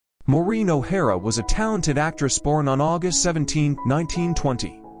Maureen O'Hara was a talented actress born on August 17,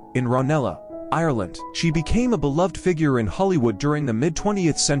 1920, in Ranelagh, Ireland. She became a beloved figure in Hollywood during the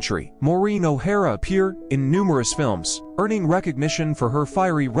mid-20th century. Maureen O'Hara appeared in numerous films, earning recognition for her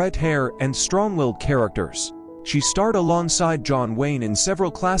fiery red hair and strong-willed characters. She starred alongside John Wayne in several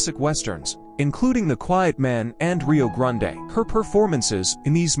classic westerns, including The Quiet Man and Rio Grande. Her performances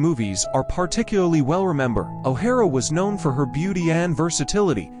in these movies are particularly well remembered. O'Hara was known for her beauty and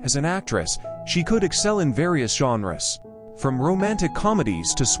versatility. As an actress, she could excel in various genres, from romantic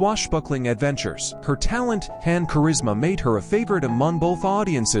comedies to swashbuckling adventures. Her talent and charisma made her a favorite among both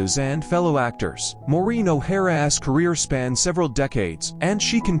audiences and fellow actors. Maureen O'Hara's career spanned several decades, and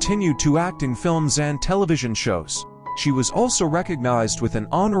she continued to act in films and television shows. She was also recognized with an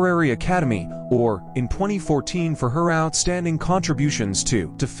honorary Academy Award in 2014 for her outstanding contributions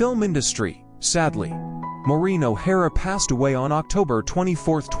to the film industry. Sadly, Maureen O'Hara passed away on October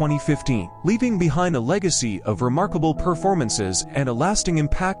 24, 2015, leaving behind a legacy of remarkable performances and a lasting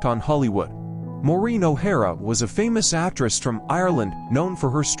impact on Hollywood. Maureen O'Hara was a famous actress from Ireland, known for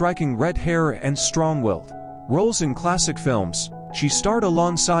her striking red hair and strong-willed roles in classic films. She starred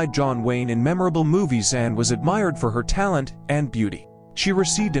alongside John Wayne in memorable movies and was admired for her talent and beauty. She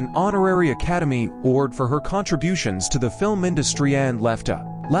received an honorary Academy Award for her contributions to the film industry and left a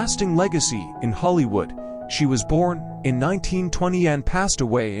lasting legacy in Hollywood. She was born in 1920 and passed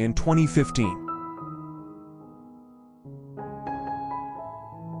away in 2015.